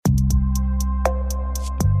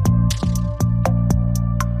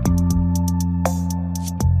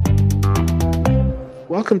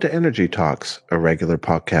Welcome to Energy Talks, a regular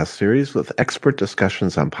podcast series with expert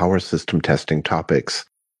discussions on power system testing topics.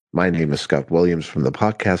 My name is Scott Williams from the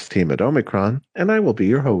podcast team at Omicron, and I will be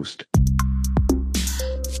your host.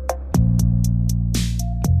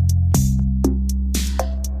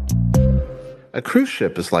 A cruise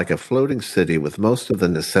ship is like a floating city with most of the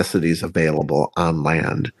necessities available on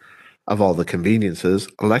land. Of all the conveniences,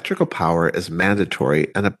 electrical power is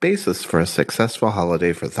mandatory and a basis for a successful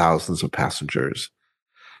holiday for thousands of passengers.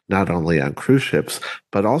 Not only on cruise ships,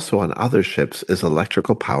 but also on other ships is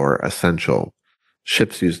electrical power essential.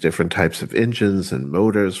 Ships use different types of engines and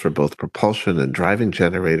motors for both propulsion and driving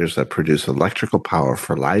generators that produce electrical power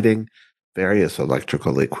for lighting, various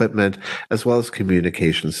electrical equipment, as well as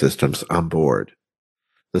communication systems on board.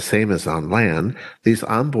 The same as on land, these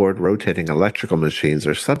onboard rotating electrical machines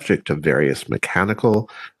are subject to various mechanical,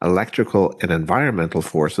 electrical, and environmental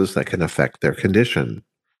forces that can affect their condition.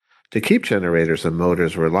 To keep generators and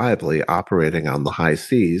motors reliably operating on the high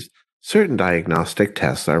seas, certain diagnostic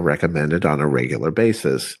tests are recommended on a regular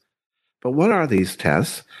basis. But what are these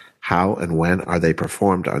tests? How and when are they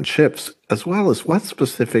performed on ships, as well as what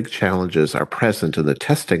specific challenges are present in the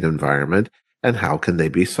testing environment and how can they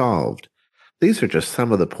be solved? These are just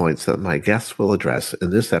some of the points that my guests will address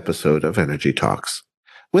in this episode of Energy Talks.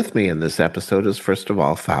 With me in this episode is first of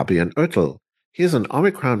all Fabian Oertel. He is an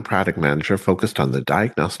Omicron product manager focused on the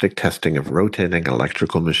diagnostic testing of rotating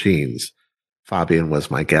electrical machines. Fabian was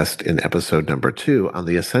my guest in episode number 2 on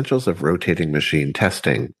the essentials of rotating machine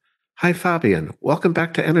testing. Hi Fabian, welcome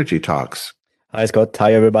back to Energy Talks. Hi Scott,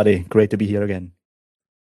 hi everybody, great to be here again.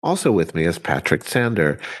 Also with me is Patrick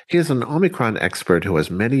Sander. He is an Omicron expert who has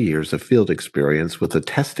many years of field experience with the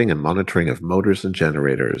testing and monitoring of motors and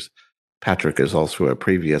generators. Patrick is also a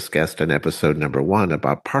previous guest in episode number 1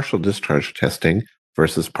 about partial discharge testing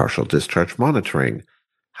versus partial discharge monitoring.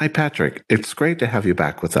 Hi Patrick, it's great to have you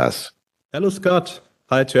back with us. Hello Scott,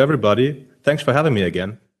 hi to everybody. Thanks for having me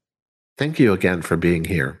again. Thank you again for being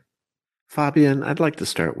here. Fabian, I'd like to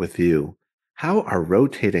start with you. How are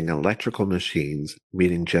rotating electrical machines,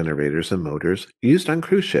 meaning generators and motors, used on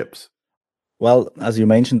cruise ships? Well, as you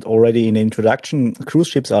mentioned already in the introduction, cruise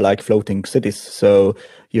ships are like floating cities. So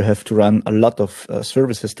you have to run a lot of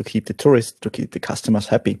services to keep the tourists, to keep the customers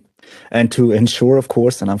happy, and to ensure, of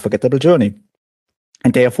course, an unforgettable journey.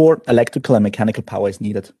 And therefore, electrical and mechanical power is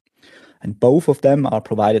needed. And both of them are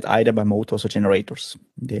provided either by motors or generators.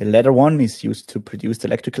 The latter one is used to produce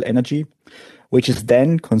electrical energy, which is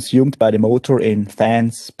then consumed by the motor in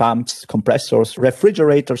fans, pumps, compressors,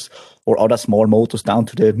 refrigerators, or other small motors down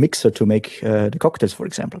to the mixer to make the cocktails, for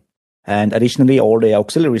example. And additionally, all the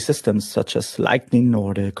auxiliary systems, such as lighting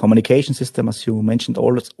or the communication system, as you mentioned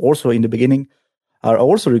also in the beginning, are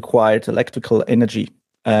also required electrical energy.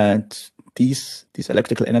 And this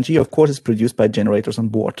electrical energy, of course, is produced by generators on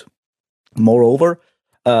board. Moreover,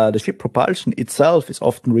 the ship propulsion itself is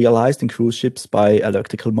often realized in cruise ships by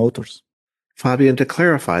electrical motors. Fabian, to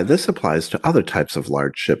clarify, this applies to other types of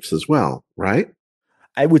large ships as well, right?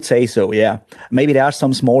 I would say so, yeah. Maybe there are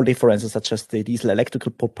some small differences, such as the diesel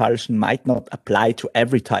electrical propulsion might not apply to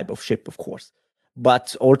every type of ship, of course.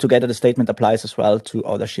 But altogether, the statement applies as well to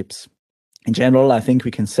other ships. In general, I think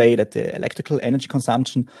we can say that the electrical energy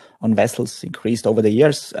consumption on vessels increased over the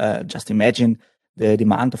years. Just imagine the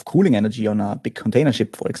demand of cooling energy on a big container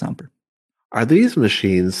ship, for example. Are these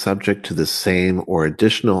machines subject to the same or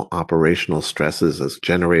additional operational stresses as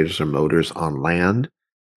generators or motors on land?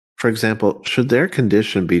 For example, should their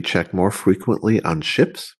condition be checked more frequently on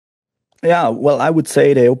ships? Yeah, well, I would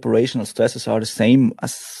say the operational stresses are the same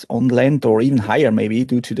as on land or even higher, maybe,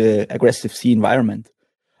 due to the aggressive sea environment.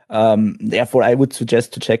 Therefore, I would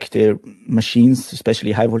suggest to check the machines,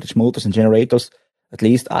 especially high voltage motors and generators, at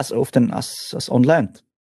least as often as on land.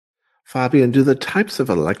 Fabian, do the types of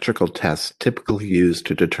electrical tests typically used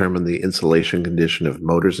to determine the insulation condition of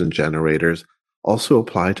motors and generators also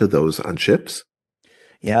apply to those on ships?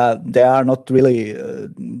 Yeah, there are not really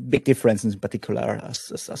big differences in particular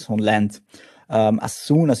as on land. As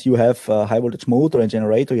soon as you have a high voltage motor and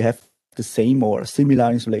generator, you have the same or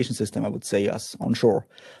similar insulation system, I would say, as on shore.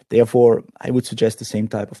 Therefore, I would suggest the same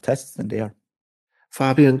type of tests than there.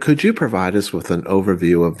 Fabian, could you provide us with an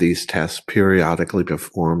overview of these tests periodically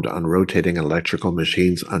performed on rotating electrical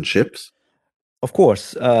machines on ships? Of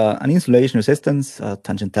course, an insulation resistance,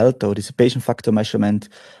 tangent delta or dissipation factor measurement,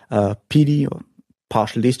 PD or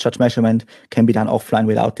partial discharge measurement can be done offline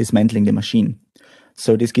without dismantling the machine.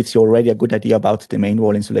 So this gives you already a good idea about the main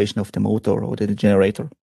wall insulation of the motor or the generator.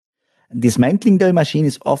 Dismantling the machine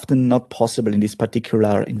is often not possible in this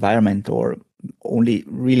particular environment or only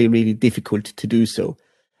really, really difficult to do so.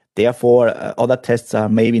 Therefore, other tests are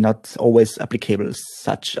maybe not always applicable,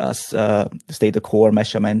 such as stator core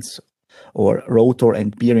measurements or rotor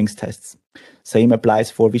and bearings tests. Same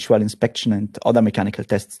applies for visual inspection and other mechanical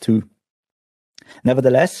tests too.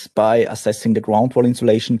 Nevertheless, by assessing the ground wall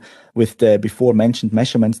insulation with the before mentioned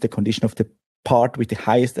measurements, the condition of the part with the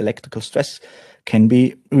highest electrical stress can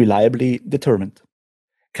be reliably determined.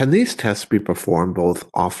 Can these tests be performed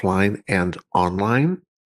both offline and online?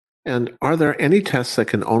 And are there any tests that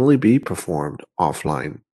can only be performed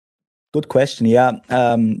offline? Good question. Yeah,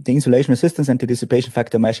 the insulation resistance and the dissipation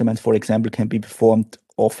factor measurements, for example, can be performed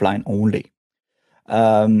offline only.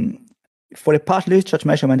 For a partial discharge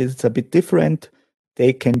measurement, it's a bit different.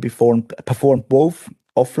 They can be performed both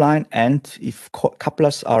offline and, if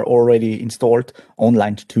couplers are already installed,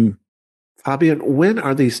 online too. Fabian, when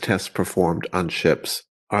are these tests performed on ships?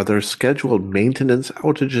 Are there scheduled maintenance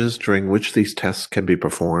outages during which these tests can be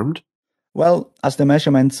performed? Well, as the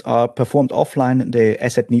measurements are performed offline, the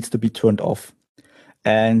asset needs to be turned off.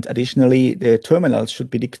 And additionally, the terminals should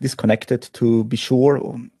be disconnected to be sure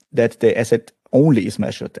that the asset only is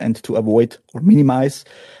measured and to avoid or minimize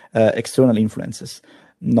external influences.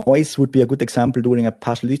 Noise would be a good example during a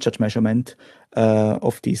partial discharge measurement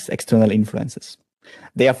of these external influences.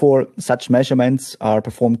 Therefore, such measurements are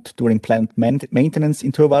performed during planned maintenance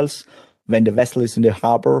intervals when the vessel is in the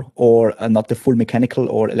harbor or not the full mechanical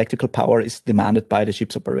or electrical power is demanded by the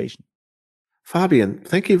ship's operation. Fabian,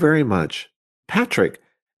 thank you very much. Patrick,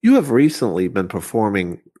 you have recently been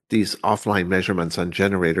performing these offline measurements on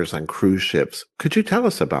generators on cruise ships. Could you tell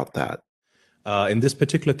us about that? In this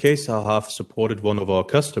particular case, I have supported one of our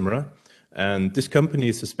customers, and this company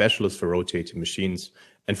is a specialist for rotating machines.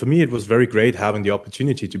 And for me, it was very great having the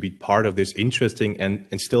opportunity to be part of this interesting and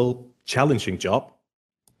still challenging job.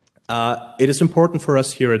 It is important for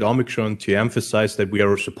us here at Omicron to emphasize that we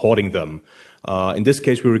are supporting them. In this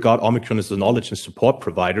case, we regard Omicron as a knowledge and support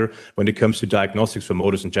provider when it comes to diagnostics for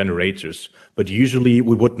motors and generators. But usually,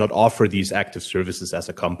 we would not offer these active services as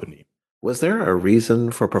a company. Was there a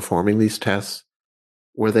reason for performing these tests?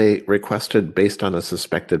 Were they requested based on a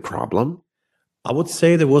suspected problem? I would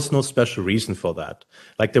say there was no special reason for that.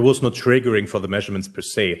 Like there was no triggering for the measurements per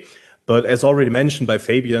se. But as already mentioned by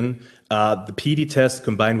Fabian, the PD test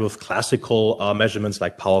combined with classical measurements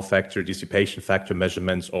like power factor, dissipation factor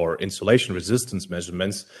measurements, or insulation resistance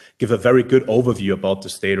measurements give a very good overview about the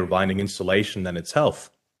stator winding insulation and its health.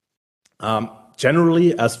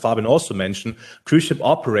 Generally, as Fabian also mentioned, cruise ship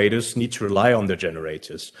operators need to rely on their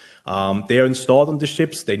generators. They are installed on the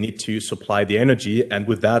ships, they need to supply the energy, and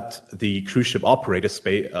with that, the cruise ship operators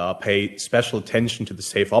pay special attention to the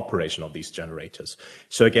safe operation of these generators.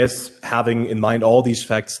 So I guess having in mind all these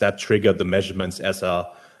facts that trigger the measurements as an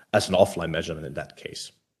offline measurement in that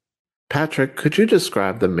case. Patrick, could you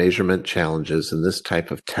describe the measurement challenges in this type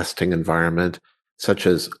of testing environment, such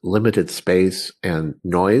as limited space and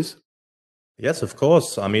noise? Yes, of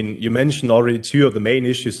course. I mean, you mentioned already two of the main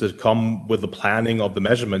issues that come with the planning of the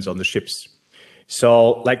measurements on the ships.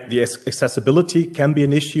 So, like the accessibility can be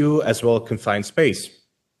an issue as well as confined space.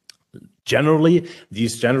 Generally,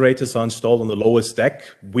 these generators are installed on the lowest deck,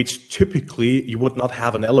 which typically you would not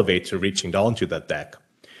have an elevator reaching down to that deck.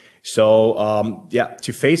 So,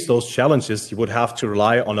 to face those challenges, you would have to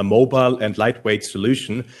rely on a mobile and lightweight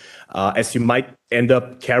solution, as you might end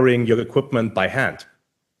up carrying your equipment by hand.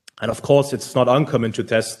 And of course, it's not uncommon to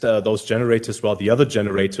test those generators while the other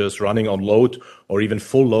generator is running on load or even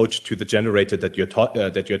full load to the generator that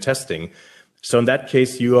you're testing. So in that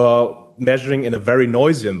case, you are measuring in a very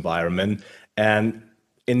noisy environment. And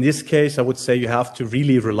in this case, I would say you have to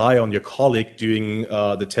really rely on your colleague doing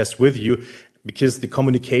the test with you, because the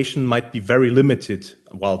communication might be very limited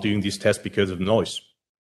while doing these tests because of noise.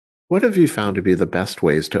 What have you found to be the best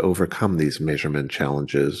ways to overcome these measurement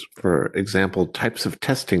challenges? For example, types of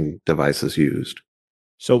testing devices used.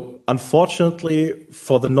 So unfortunately,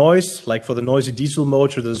 for the noise, like for the noisy diesel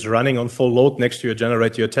motor that's running on full load next to your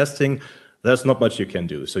generator you're testing, there's not much you can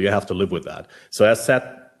do. So you have to live with that. So as said,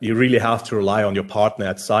 you really have to rely on your partner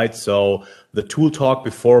at site. So the tool talk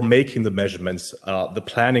before making the measurements, the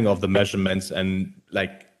planning of the measurements, and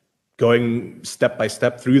like going step by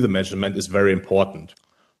step through the measurement is very important.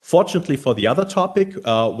 Fortunately for the other topic,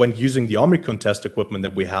 when using the Omicron test equipment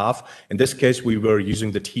that we have, in this case, we were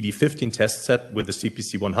using the TD15 test set with the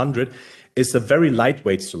CPC 100, is a very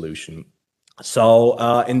lightweight solution. So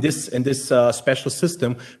in this special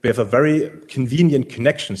system, we have a very convenient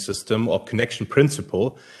connection system or connection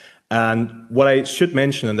principle. And what I should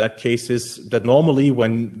mention in that case is that normally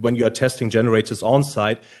when you are testing generators on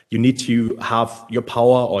site, you need to have your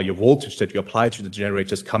power or your voltage that you apply to the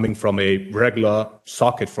generators coming from a regular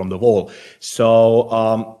socket from the wall.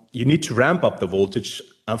 So you need to ramp up the voltage.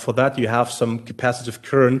 And for that, you have some capacitive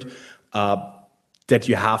current that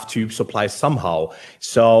you have to supply somehow.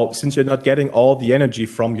 So since you're not getting all the energy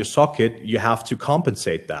from your socket, you have to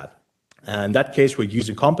compensate that. And in that case, we're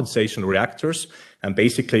using compensation reactors. And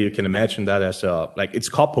basically, you can imagine that as it's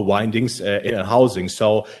copper windings in a housing.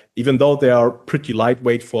 So even though they are pretty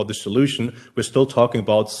lightweight for the solution, we're still talking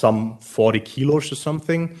about some 40 kilos or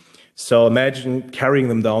something. So imagine carrying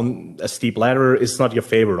them down a steep ladder is not your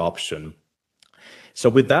favorite option. So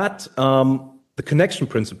with that, the connection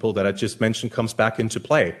principle that I just mentioned comes back into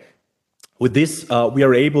play. With this, we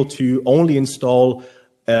are able to only install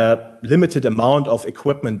a limited amount of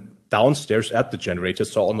equipment downstairs at the generator,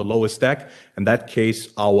 so on the lowest deck. In that case,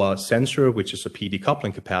 our sensor, which is a PD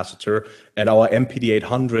coupling capacitor, and our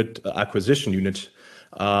MPD800 acquisition unit,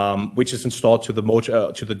 which is installed to the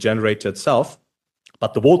motor, to the generator itself.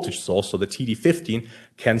 But the voltage source, so the TD15,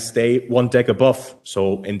 can stay one deck above.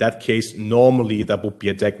 So in that case, normally that would be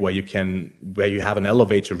a deck where you have an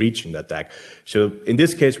elevator reaching that deck. So in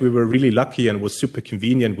this case, we were really lucky and was super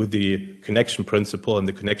convenient with the connection principle and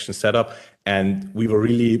the connection setup. And we were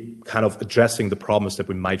really kind of addressing the problems that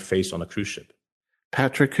we might face on a cruise ship.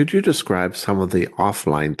 Patrick, could you describe some of the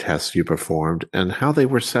offline tests you performed and how they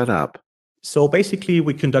were set up? So basically,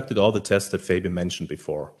 we conducted all the tests that Fabian mentioned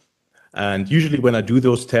before. And usually when I do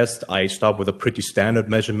those tests, I start with a pretty standard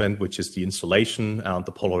measurement, which is the insulation and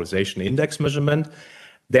the polarization index measurement.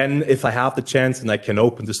 Then if I have the chance and I can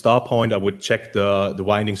open the star point, I would check the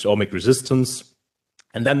windings ohmic resistance.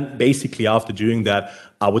 And then basically after doing that,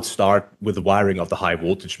 I would start with the wiring of the high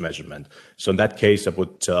voltage measurement. So in that case, I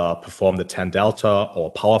would perform the 10 delta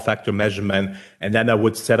or power factor measurement. And then I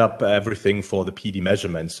would set up everything for the PD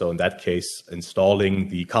measurement. So in that case, installing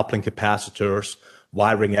the coupling capacitors,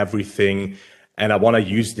 wiring everything. And I want to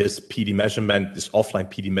use this PD measurement, this offline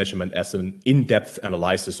PD measurement, as an in-depth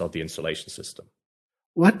analysis of the insulation system.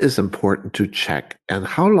 What is important to check, and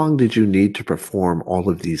how long did you need to perform all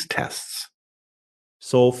of these tests?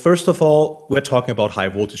 So first of all, we're talking about high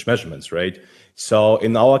voltage measurements, right? So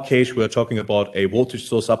in our case, we're talking about a voltage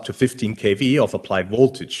source up to 15 kV of applied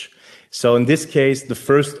voltage. So in this case, the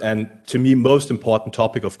first and to me most important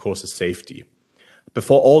topic, of course, is safety.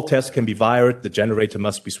 Before all tests can be wired, the generator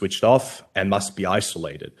must be switched off and must be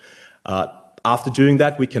isolated. After doing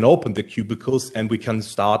that, we can open the cubicles and we can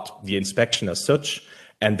start the inspection as such.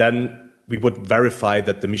 And then we would verify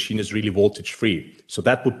that the machine is really voltage free. So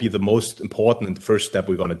that would be the most important and the first step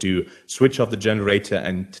we're going to do. Switch off the generator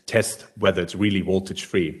and test whether it's really voltage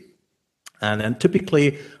free. And then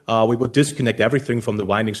typically we would disconnect everything from the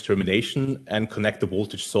windings termination and connect the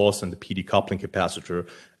voltage source and the PD coupling capacitor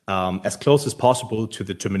as close as possible to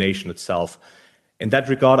the termination itself. In that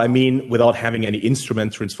regard, I mean, without having any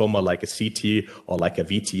instrument transformer like a CT or like a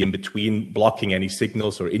VT in between, blocking any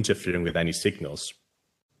signals or interfering with any signals.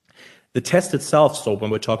 The test itself, so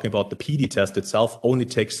when we're talking about the PD test itself, only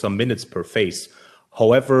takes some minutes per phase.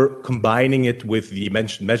 However, combining it with the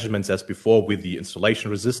mentioned measurements as before, with the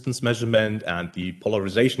insulation resistance measurement and the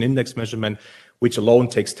polarization index measurement, which alone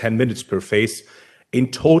takes 10 minutes per phase,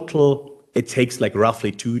 in total, it takes like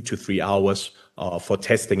roughly 2 to 3 hours for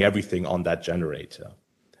testing everything on that generator.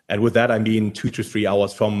 And with that, I mean 2 to 3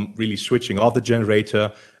 hours from really switching off the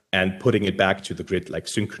generator and putting it back to the grid, like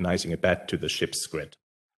synchronizing it back to the ship's grid.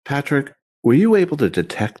 Patrick, were you able to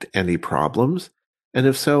detect any problems? And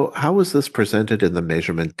if so, how was this presented in the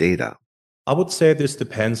measurement data? I would say this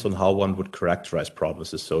depends on how one would characterize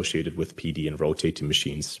problems associated with PD and rotating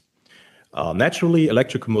machines. Naturally,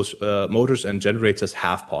 electrical motors and generators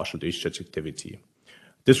have partial discharge activity.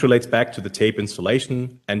 This relates back to the tape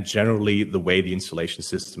insulation and generally the way the insulation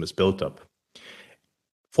system is built up.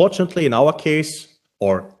 Fortunately, in our case,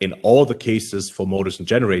 or in all the cases for motors and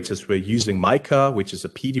generators, we're using mica, which is a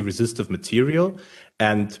PD resistive material,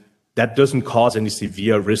 and that doesn't cause any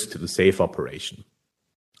severe risk to the safe operation.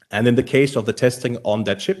 And in the case of the testing on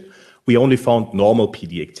that ship, we only found normal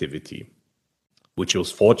PD activity, which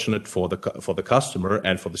was fortunate for the customer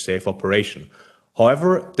and for the safe operation.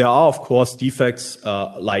 However, there are, of course, defects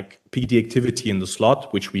like PD activity in the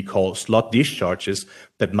slot, which we call slot discharges,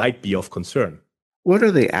 that might be of concern. What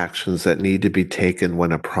are the actions that need to be taken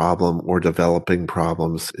when a problem or developing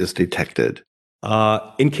problems is detected?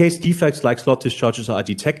 In case defects like slot discharges are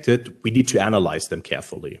detected, we need to analyze them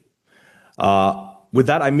carefully. With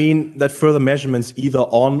that, I mean that further measurements either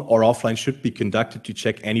on or offline should be conducted to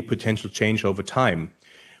check any potential change over time.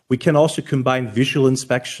 We can also combine visual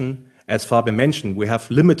inspection. As Fabian mentioned, we have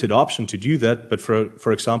limited option to do that, but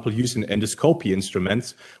for example, using endoscopy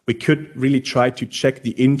instruments, we could really try to check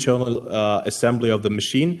the internal assembly of the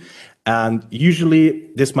machine. And usually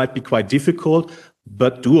this might be quite difficult,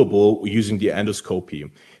 but doable using the endoscopy.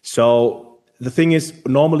 So the thing is,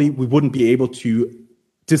 normally we wouldn't be able to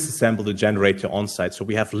disassemble the generator on site, so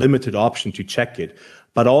we have limited option to check it.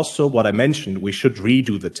 But also what I mentioned, we should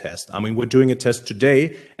redo the test. I mean, we're doing a test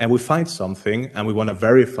today and we find something and we want to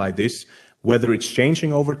verify this, whether it's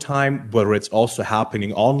changing over time, whether it's also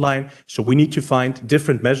happening online. So we need to find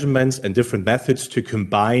different measurements and different methods to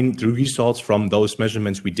combine the results from those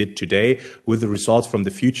measurements we did today with the results from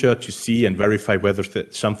the future to see and verify whether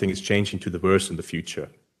something is changing to the worse in the future.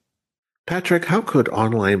 Patrick, how could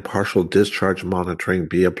online partial discharge monitoring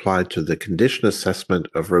be applied to the condition assessment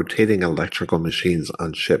of rotating electrical machines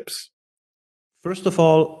on ships? First of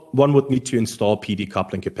all, one would need to install PD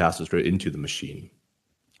coupling capacitor into the machine.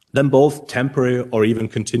 Then both temporary or even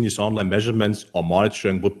continuous online measurements or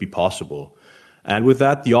monitoring would be possible. And with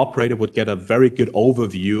that, the operator would get a very good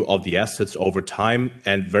overview of the assets over time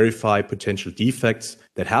and verify potential defects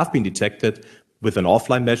that have been detected with an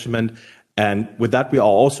offline measurement. And with that, we are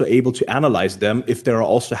also able to analyze them if they are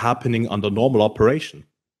also happening under normal operation.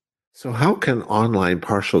 So how can online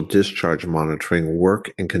partial discharge monitoring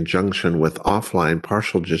work in conjunction with offline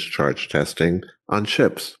partial discharge testing on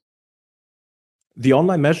ships? The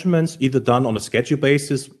online measurements, either done on a schedule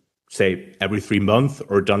basis, say every 3 months,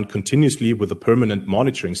 or done continuously with a permanent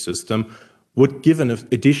monitoring system, would give an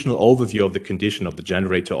additional overview of the condition of the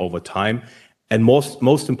generator over time, and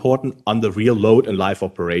most important, under real load and live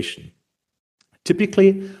operation.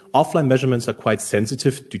 Typically, offline measurements are quite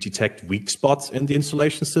sensitive to detect weak spots in the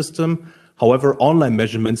installation system. However, online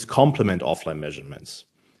measurements complement offline measurements.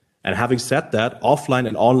 And having said that, offline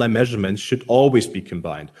and online measurements should always be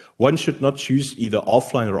combined. One should not choose either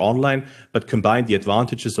offline or online, but combine the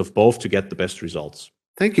advantages of both to get the best results.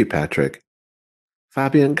 Thank you, Patrick.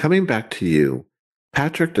 Fabian, coming back to you,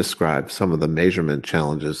 Patrick described some of the measurement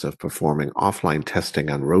challenges of performing offline testing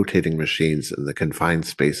on rotating machines in the confined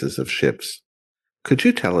spaces of ships. Could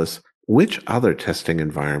you tell us which other testing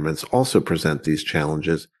environments also present these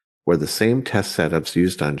challenges where the same test setups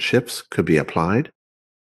used on ships could be applied?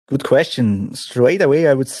 Good question. Straight away,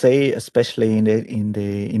 I would say, especially in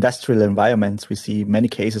the industrial environments, we see many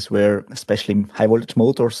cases where especially high voltage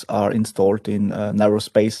motors are installed in narrow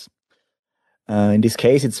space. In this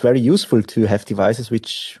case, it's very useful to have devices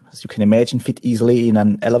which, as you can imagine, fit easily in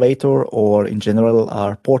an elevator or in general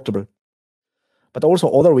are portable. But also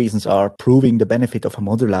other reasons are proving the benefit of a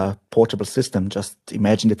modular portable system. Just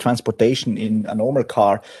imagine the transportation in a normal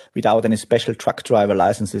car without any special truck driver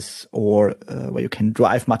licenses, or where you can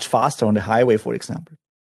drive much faster on the highway, for example.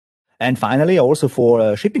 And finally, also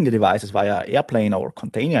for shipping the devices via airplane or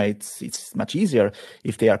container, it's much easier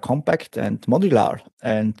if they are compact and modular.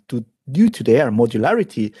 And due to their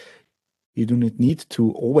modularity, you do not need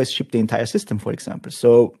to always ship the entire system, for example.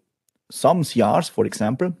 So some CRs, for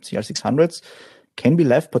example, CR600s, can be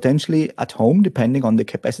left potentially at home depending on the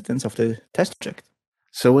capacitance of the test object.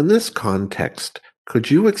 So in this context,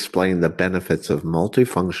 could you explain the benefits of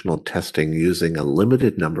multifunctional testing using a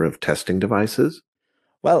limited number of testing devices?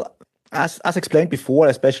 Well, as explained before,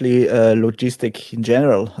 especially logistic in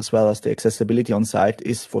general, as well as the accessibility on site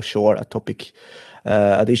is for sure a topic.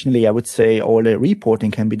 Additionally, I would say all the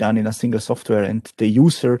reporting can be done in a single software and the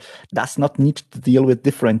user does not need to deal with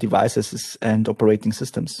different devices and operating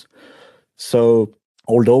systems. So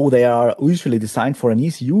although they are usually designed for an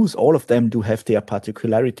easy use, all of them do have their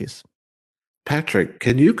particularities. Patrick,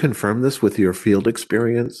 can you confirm this with your field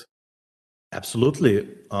experience? Absolutely.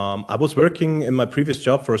 I was working in my previous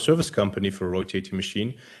job for a service company for a rotating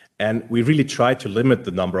machine, and we really tried to limit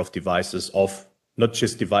the number of devices, of not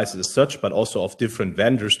just devices as such, but also of different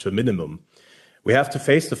vendors to a minimum. We have to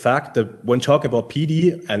face the fact that when talking about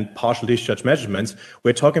PD and partial discharge measurements,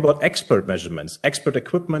 we're talking about expert measurements, expert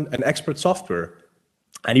equipment, and expert software.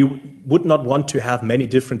 And you would not want to have many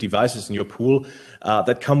different devices in your pool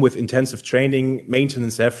that come with intensive training,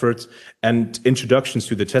 maintenance efforts, and introductions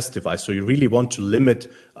to the test device. So you really want to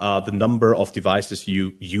limit the number of devices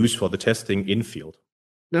you use for the testing in field.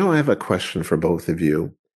 Now I have a question for both of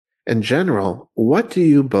you. In general, what do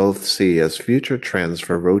you both see as future trends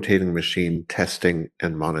for rotating machine testing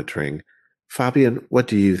and monitoring? Fabian, what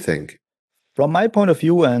do you think? From my point of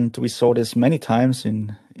view, and we saw this many times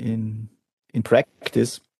in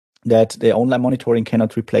practice, that the online monitoring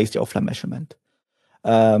cannot replace the offline measurement.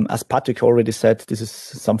 As Patrick already said, this is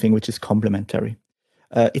something which is complementary.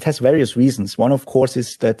 It has various reasons. One, of course,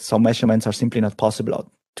 is that some measurements are simply not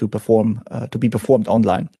possible to be performed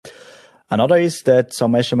online. Another is that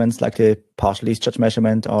some measurements, like the partial discharge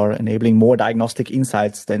measurement, are enabling more diagnostic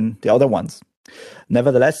insights than the other ones.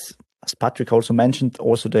 Nevertheless, as Patrick also mentioned,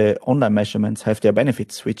 also the online measurements have their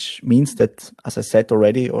benefits, which means that, as I said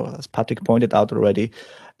already, or as Patrick pointed out already,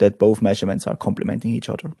 that both measurements are complementing each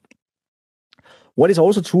other. What is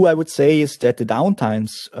also true, I would say, is that the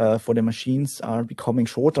downtimes for the machines are becoming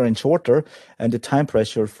shorter and shorter, and the time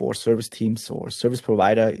pressure for service teams or service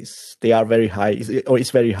provider is very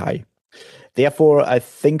high. Therefore, I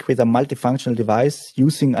think with a multifunctional device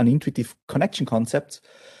using an intuitive connection concept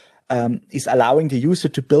is allowing the user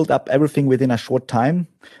to build up everything within a short time,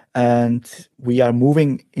 and we are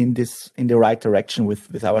moving in the right direction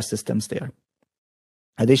with our systems there.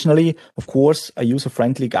 Additionally, of course, a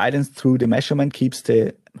user-friendly guidance through the measurement keeps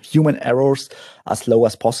the human errors as low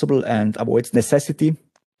as possible and avoids necessity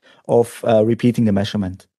of repeating the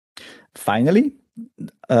measurement. Finally,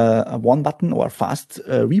 a one button or fast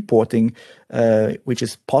reporting, which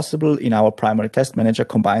is possible in our primary test manager,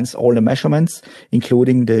 combines all the measurements,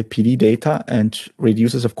 including the PD data, and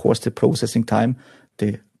reduces, of course, the processing time,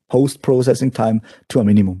 the post-processing time, to a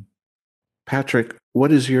minimum. Patrick,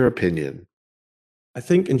 what is your opinion? I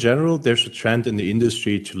think in general, there's a trend in the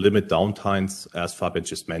industry to limit downtimes, as Fabian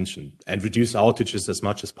just mentioned, and reduce outages as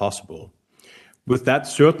much as possible. With that,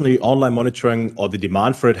 certainly online monitoring or the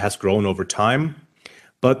demand for it has grown over time,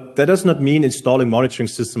 but that does not mean installing monitoring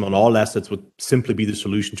system on all assets would simply be the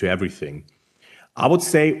solution to everything. I would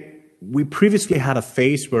say we previously had a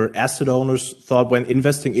phase where asset owners thought when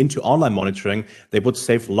investing into online monitoring, they would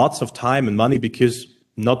save lots of time and money because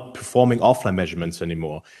not performing offline measurements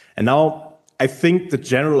anymore. And now I think the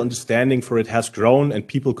general understanding for it has grown, and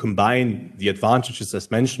people combine the advantages,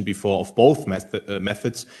 as mentioned before, of both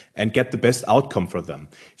methods and get the best outcome for them.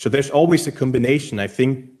 So there's always a combination. I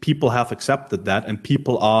think people have accepted that, and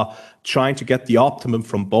people are trying to get the optimum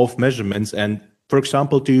from both measurements and, for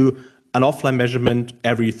example, do an offline measurement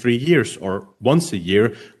every 3 years or once a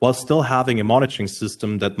year, while still having a monitoring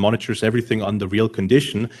system that monitors everything under real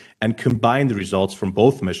condition, and combine the results from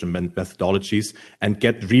both measurement methodologies and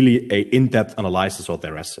get really an in-depth analysis of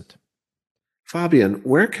their asset. Fabian,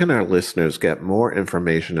 where can our listeners get more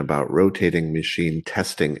information about rotating machine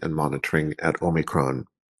testing and monitoring at Omicron?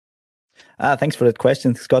 Thanks for that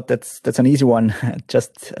question, Scott. That's an easy one.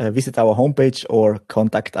 Just visit our homepage or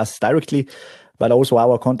contact us directly. But also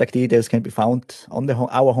our contact details can be found on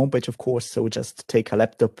our homepage, of course. So just take a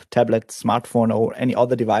laptop, tablet, smartphone, or any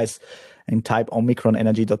other device and type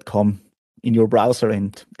omicronenergy.com in your browser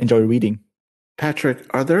and enjoy reading. Patrick,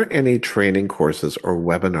 are there any training courses or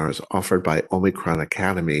webinars offered by Omicron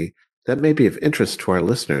Academy that may be of interest to our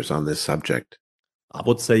listeners on this subject? I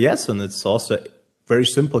would say yes, and it's also very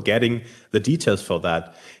simple getting the details for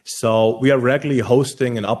that. So we are regularly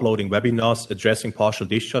hosting and uploading webinars addressing partial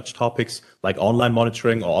discharge topics like online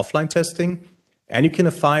monitoring or offline testing. And you can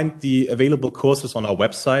find the available courses on our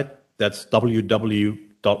website. That's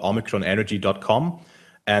www.omicronenergy.com.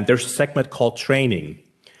 And there's a segment called training.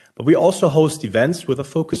 But we also host events with a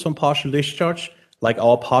focus on partial discharge, like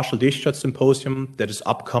our partial discharge symposium that is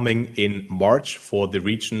upcoming in March for the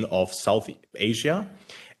region of South Asia.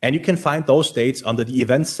 And you can find those dates under the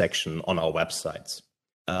events section on our websites.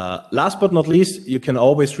 Last but not least, you can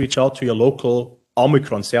always reach out to your local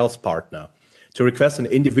Omicron sales partner to request an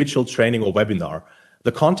individual training or webinar.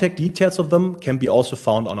 The contact details of them can be also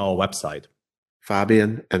found on our website.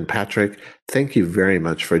 Fabian and Patrick, thank you very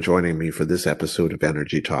much for joining me for this episode of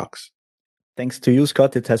Energy Talks. Thanks to you,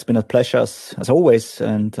 Scott. It has been a pleasure as always,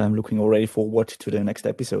 and I'm looking already forward to the next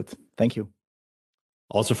episode. Thank you.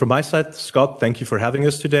 Also from my side, Scott, thank you for having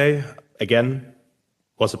us today. Again, it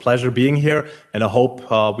was a pleasure being here, and I hope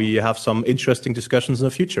we have some interesting discussions in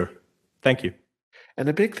the future. Thank you. And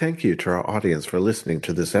a big thank you to our audience for listening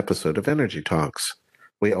to this episode of Energy Talks.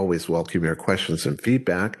 We always welcome your questions and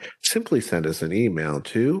feedback. Simply send us an email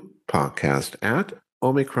to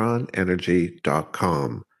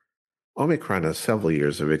podcast@omicronenergy.com. Omicron has several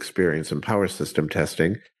years of experience in power system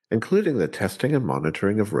testing, including the testing and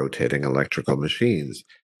monitoring of rotating electrical machines.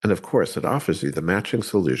 And of course, it offers you the matching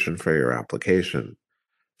solution for your application.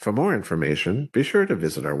 For more information, be sure to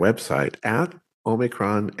visit our website at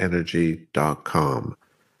omicronenergy.com.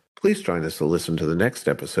 Please join us to listen to the next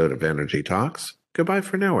episode of Energy Talks. Goodbye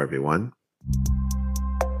for now, everyone.